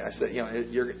sudden, I said,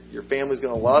 your family's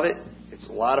going to love it. It's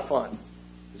a lot of fun.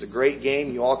 It's a great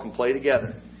game. You all can play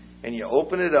together. And you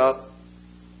open it up,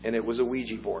 and it was a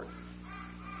Ouija board.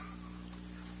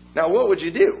 Now, what would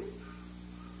you do?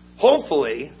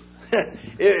 Hopefully,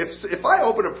 if I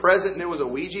open a present and it was a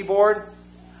Ouija board,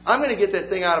 I'm going to get that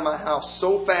thing out of my house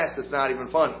so fast it's not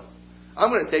even funny. I'm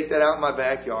going to take that out in my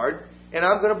backyard, and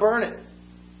I'm going to burn it.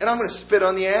 And I'm going to spit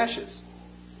on the ashes.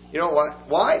 You know why?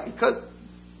 Why? Because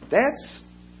that's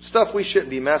stuff we shouldn't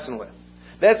be messing with.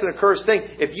 That's an accursed thing.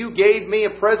 If you gave me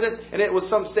a present and it was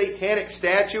some satanic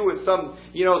statue with some,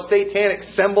 satanic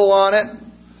symbol on it,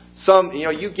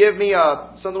 you give me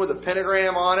something with a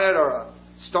pentagram on it or a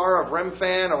star of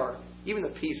Remphan or even the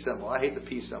peace symbol. I hate the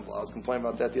peace symbol. I was complaining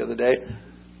about that the other day.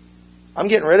 I'm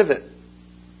getting rid of it.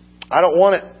 I don't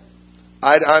want it.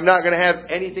 I'm not going to have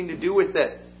anything to do with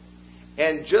it.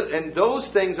 And those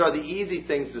things are the easy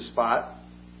things to spot.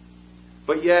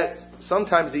 But yet,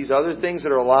 sometimes these other things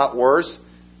that are a lot worse,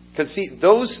 because see,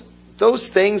 those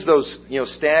things, those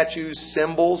statues,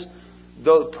 symbols,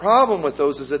 the problem with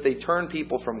those is that they turn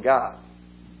people from God.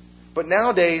 But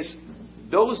nowadays,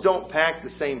 those don't pack the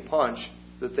same punch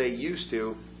that they used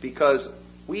to, because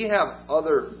we have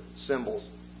other symbols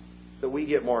that we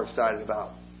get more excited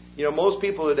about. Most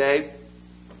people today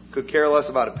could care less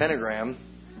about a pentagram,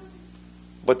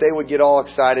 but they would get all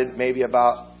excited maybe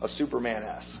about a Superman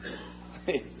S.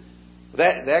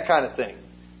 that kind of thing.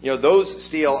 Those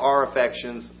steal our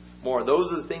affections more.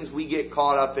 Those are the things we get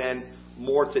caught up in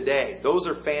more today. Those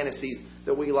are fantasies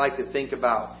that we like to think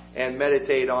about and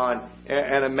meditate on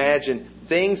and imagine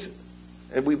things.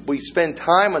 And we spend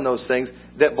time on those things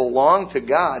that belong to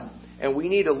God. And we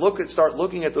need to start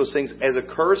looking at those things as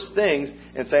accursed things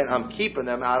and saying, I'm keeping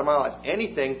them out of my life.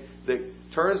 Anything that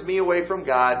turns me away from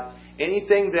God,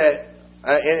 anything that,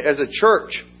 as a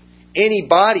church,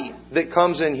 anybody that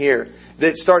comes in here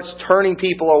that starts turning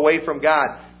people away from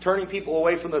God, turning people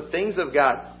away from the things of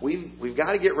God, we've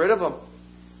got to get rid of them.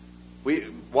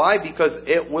 Why? Because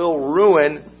it will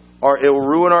ruin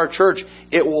our church.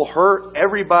 It will hurt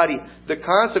everybody. The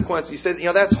consequence, he said,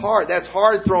 that's hard. That's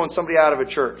hard throwing somebody out of a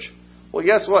church. Well,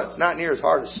 guess what? It's not near as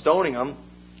hard as stoning them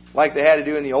like they had to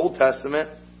do in the Old Testament.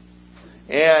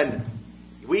 And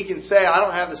we can say, I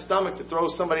don't have the stomach to throw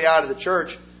somebody out of the church.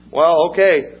 Well,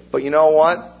 okay. But you know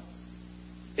what?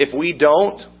 If we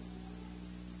don't,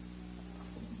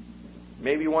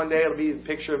 maybe one day it'll be a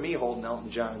picture of me holding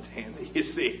Elton John's hand that you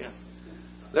see.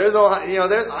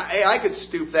 I could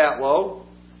stoop that low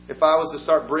if I was to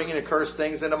start bringing accursed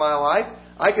things into my life.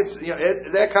 I could,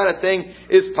 that kind of thing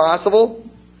is possible.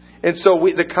 And so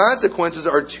the consequences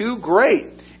are too great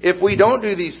if we don't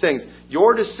do these things.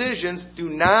 Your decisions do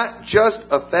not just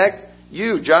affect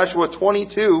you. Joshua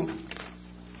 22,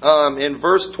 in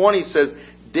verse 20 says,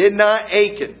 did not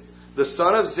Achan, the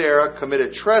son of Zerah, commit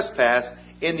a trespass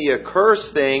in the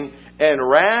accursed thing, and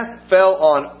wrath fell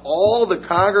on all the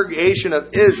congregation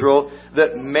of Israel,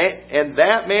 and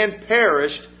that man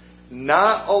perished,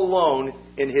 not alone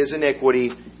in his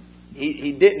iniquity.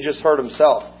 He didn't just hurt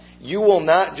himself. You will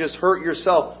not just hurt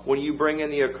yourself when you bring in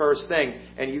the accursed thing.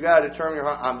 And you got to determine your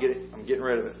heart, I'm getting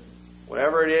rid of it.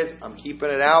 Whatever it is, I'm keeping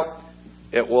it out.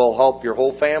 It will help your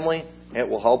whole family. It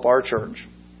will help our church.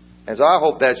 And so I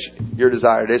hope that's your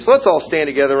desire today. So let's all stand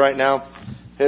together right now.